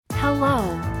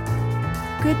Hello.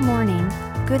 Good morning,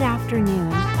 good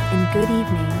afternoon, and good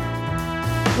evening.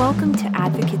 Welcome to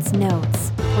Advocate's Notes,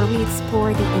 where we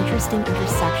explore the interesting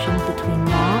intersection between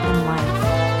law and life.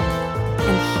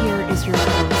 And here is your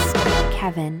host,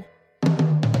 Kevin.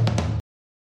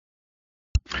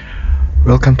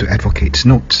 Welcome to Advocate's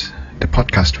Notes, the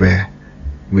podcast where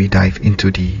we dive into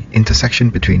the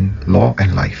intersection between law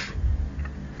and life.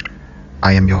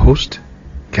 I am your host,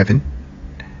 Kevin,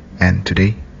 and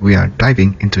today we are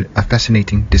diving into a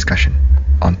fascinating discussion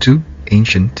on two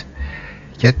ancient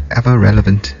yet ever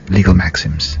relevant legal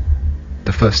maxims.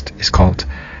 The first is called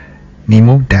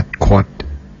nemo, quod,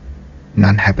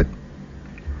 habet,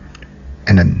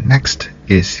 and the next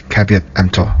is caveat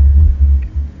emptor.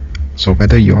 So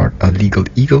whether you are a legal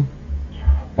eagle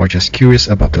or just curious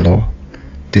about the law,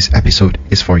 this episode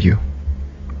is for you.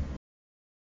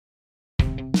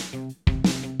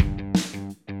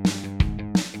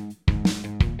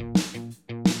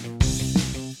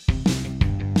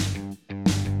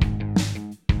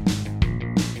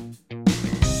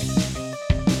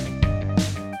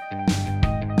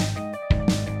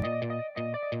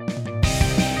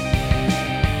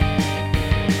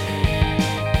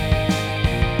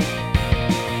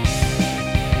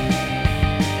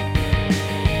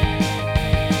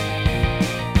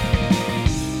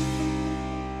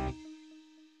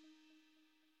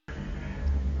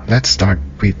 Let's start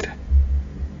with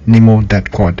nemo,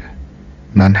 quod,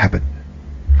 habet.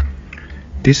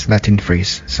 This Latin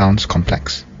phrase sounds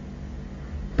complex,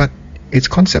 but its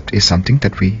concept is something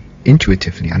that we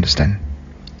intuitively understand.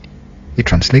 It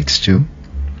translates to,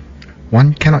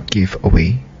 one cannot give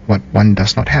away what one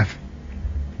does not have.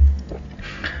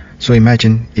 So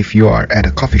imagine if you are at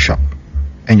a coffee shop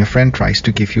and your friend tries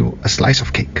to give you a slice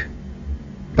of cake.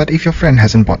 But if your friend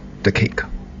hasn't bought the cake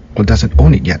or doesn't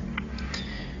own it yet,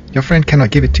 your friend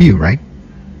cannot give it to you, right?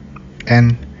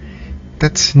 And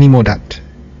that's nemo dat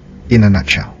in a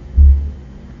nutshell.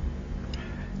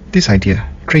 This idea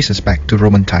traces back to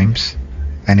Roman times,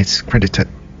 and it's credited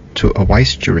to a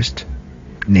wise jurist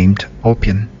named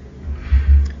Ulpian.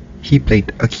 He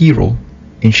played a key role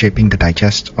in shaping the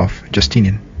Digest of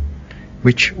Justinian,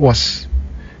 which was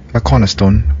a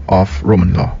cornerstone of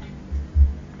Roman law.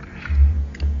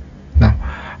 Now,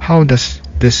 how does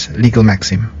this legal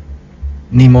maxim,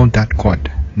 nemo, quod,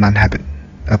 habet,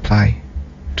 apply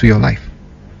to your life?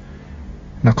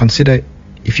 Now consider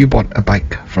if you bought a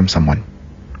bike from someone,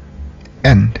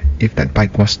 and if that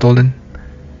bike was stolen,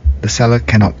 the seller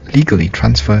cannot legally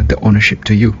transfer the ownership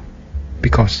to you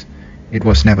because it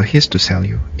was never his to sell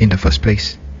you in the first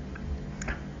place.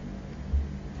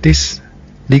 This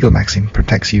legal maxim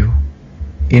protects you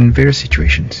in various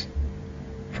situations,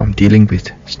 from dealing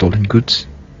with stolen goods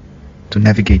to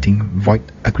navigating void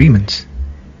agreements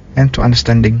and to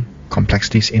understanding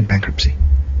complexities in bankruptcy.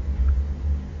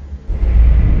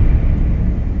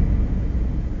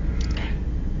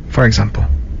 For example,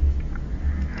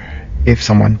 if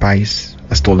someone buys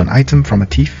a stolen item from a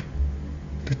thief,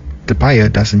 the buyer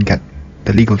doesn't get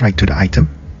the legal right to the item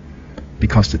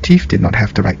because the thief did not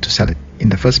have the right to sell it in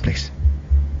the first place.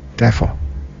 Therefore,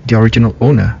 the original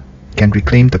owner can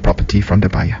reclaim the property from the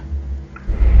buyer.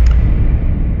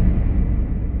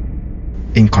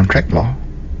 In contract law,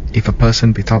 if a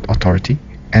person without authority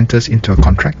enters into a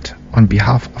contract on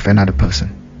behalf of another person,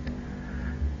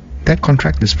 that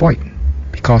contract is void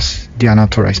because the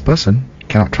unauthorized person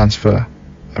cannot transfer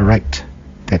a right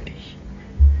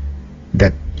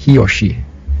that he or she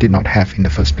did not have in the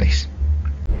first place.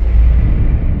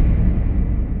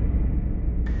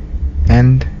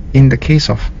 And in the case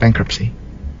of bankruptcy,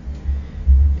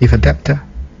 if a debtor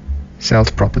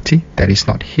sells property that is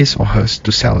not his or hers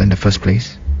to sell in the first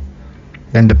place,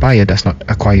 then the buyer does not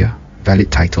acquire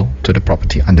valid title to the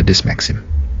property under this maxim.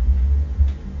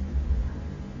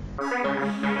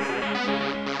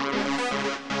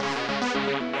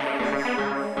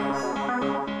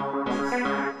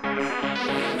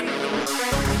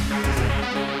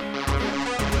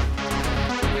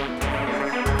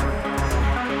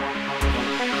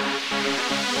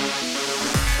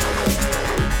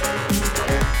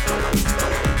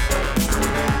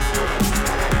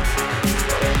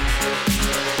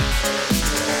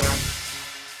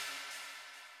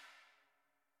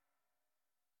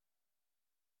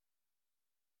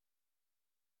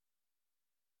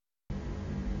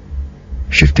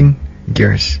 Shifting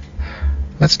gears,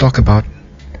 let's talk about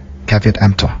caveat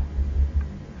emptor.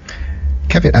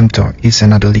 Caveat emptor is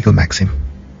another legal maxim,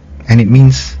 and it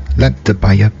means let the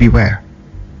buyer beware.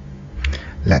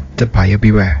 Let the buyer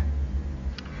beware.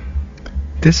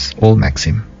 This old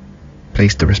maxim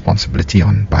placed the responsibility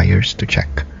on buyers to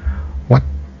check what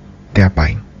they are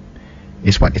buying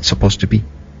is what it's supposed to be.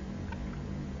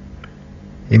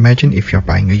 Imagine if you're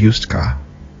buying a used car,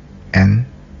 and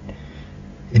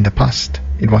in the past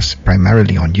it was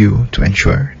primarily on you to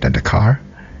ensure that the car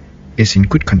is in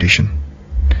good condition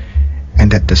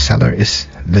and that the seller is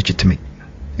legitimate,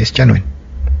 is genuine.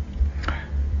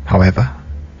 However,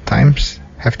 times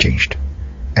have changed,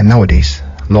 and nowadays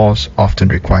laws often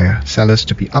require sellers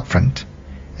to be upfront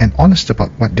and honest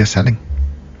about what they're selling.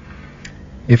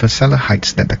 If a seller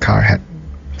hides that the car had,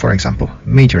 for example,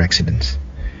 major accidents,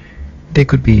 they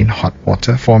could be in hot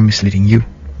water for misleading you.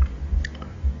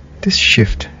 This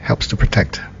shift helps to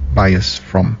protect buyers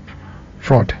from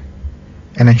fraud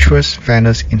and ensures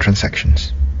fairness in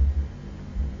transactions.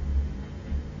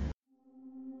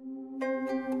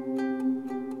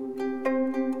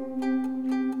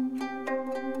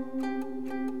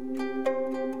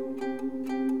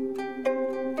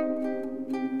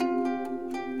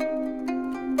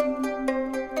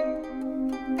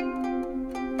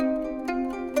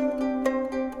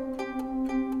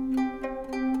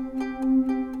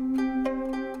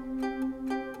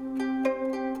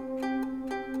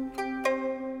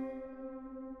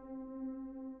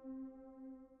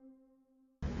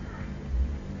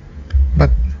 But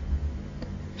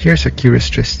here's a curious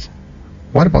twist.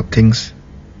 What about things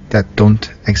that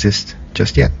don't exist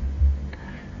just yet?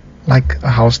 Like a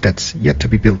house that's yet to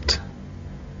be built,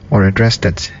 or a dress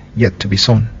that's yet to be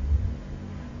sewn.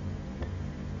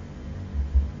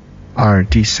 Are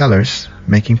these sellers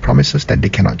making promises that they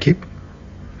cannot keep?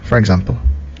 For example,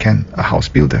 can a house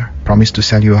builder promise to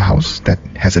sell you a house that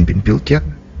hasn't been built yet,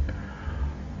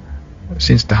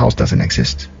 since the house doesn't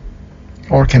exist?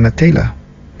 Or can a tailor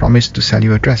promise to sell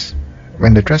you a dress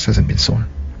when the dress hasn't been sewn?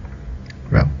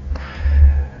 Well,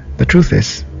 the truth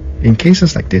is, in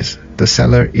cases like this, the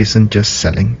seller isn't just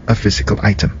selling a physical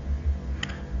item.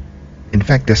 In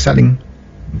fact, they're selling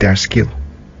their skill,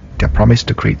 their promise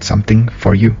to create something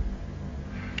for you.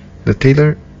 The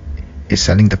tailor is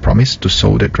selling the promise to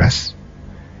sew the dress,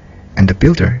 and the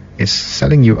builder is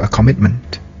selling you a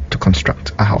commitment to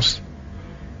construct a house.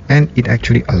 And it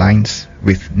actually aligns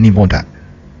with nemo.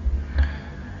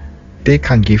 They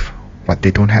can't give what they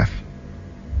don't have,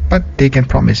 but they can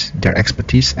promise their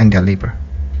expertise and their labor.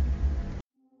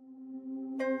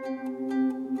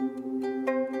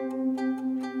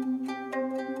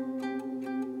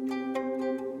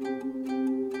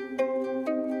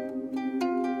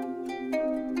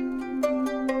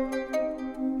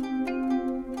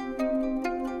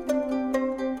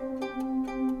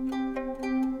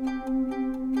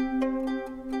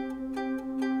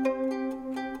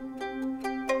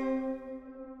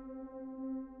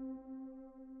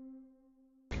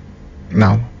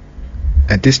 Now,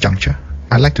 at this juncture,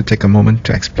 I'd like to take a moment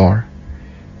to explore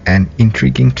an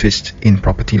intriguing twist in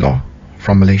property law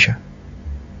from Malaysia,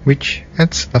 which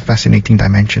adds a fascinating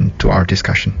dimension to our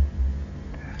discussion.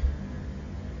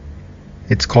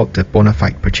 It's called the bona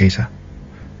fide purchaser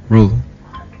rule.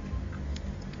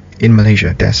 In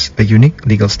Malaysia, there's a unique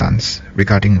legal stance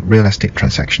regarding real estate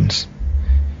transactions.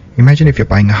 Imagine if you're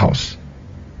buying a house,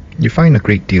 you find a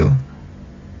great deal,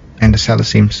 and the seller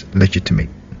seems legitimate,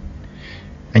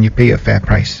 and you pay a fair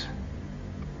price,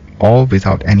 all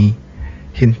without any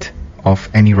hint of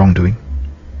any wrongdoing,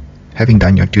 having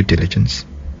done your due diligence.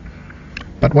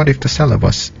 But what if the seller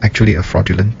was actually a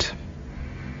fraudulent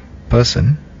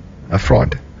person, a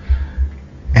fraud,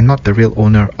 and not the real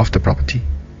owner of the property?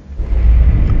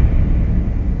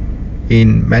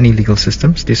 In many legal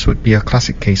systems, this would be a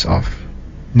classic case of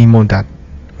nemo,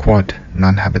 quod,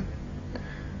 habet.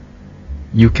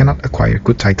 You cannot acquire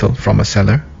good title from a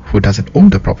seller who doesn't own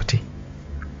the property.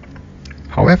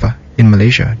 However, in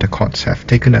Malaysia, the courts have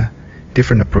taken a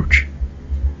different approach.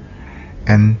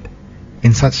 And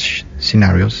in such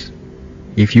scenarios,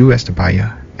 if you as the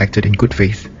buyer acted in good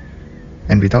faith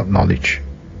and without knowledge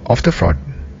of the fraud,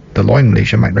 the law in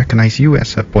Malaysia might recognize you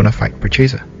as a bona fide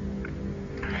purchaser.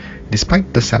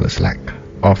 Despite the seller's lack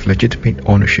of legitimate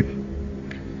ownership,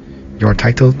 your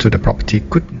title to the property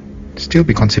could still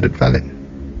be considered valid.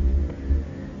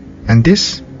 And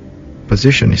this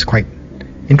position is quite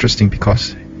interesting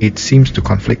because it seems to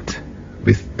conflict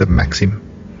with the maxim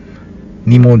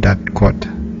nemo, quod,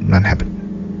 habet.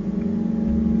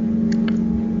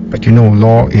 But you know,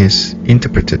 law is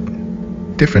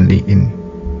interpreted differently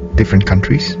in different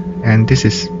countries, and this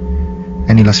is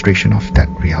an illustration of that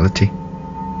reality.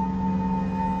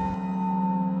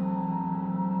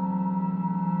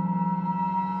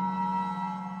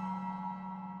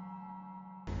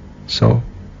 So,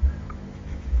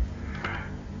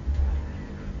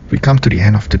 we come to the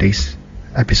end of today's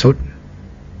episode,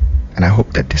 and I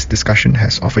hope that this discussion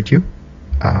has offered you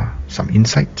some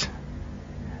insight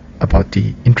about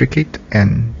the intricate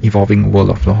and evolving world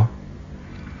of law.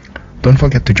 Don't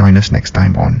forget to join us next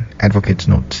time on Advocate's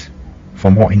Notes for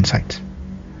more insights.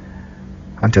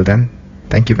 Until then,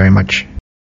 thank you very much.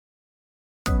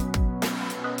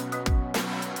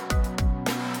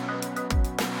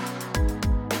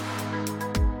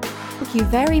 Thank you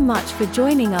very much for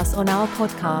joining us on our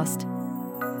podcast.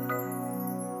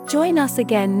 Join us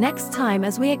again next time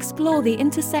as we explore the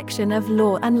intersection of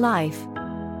law and life.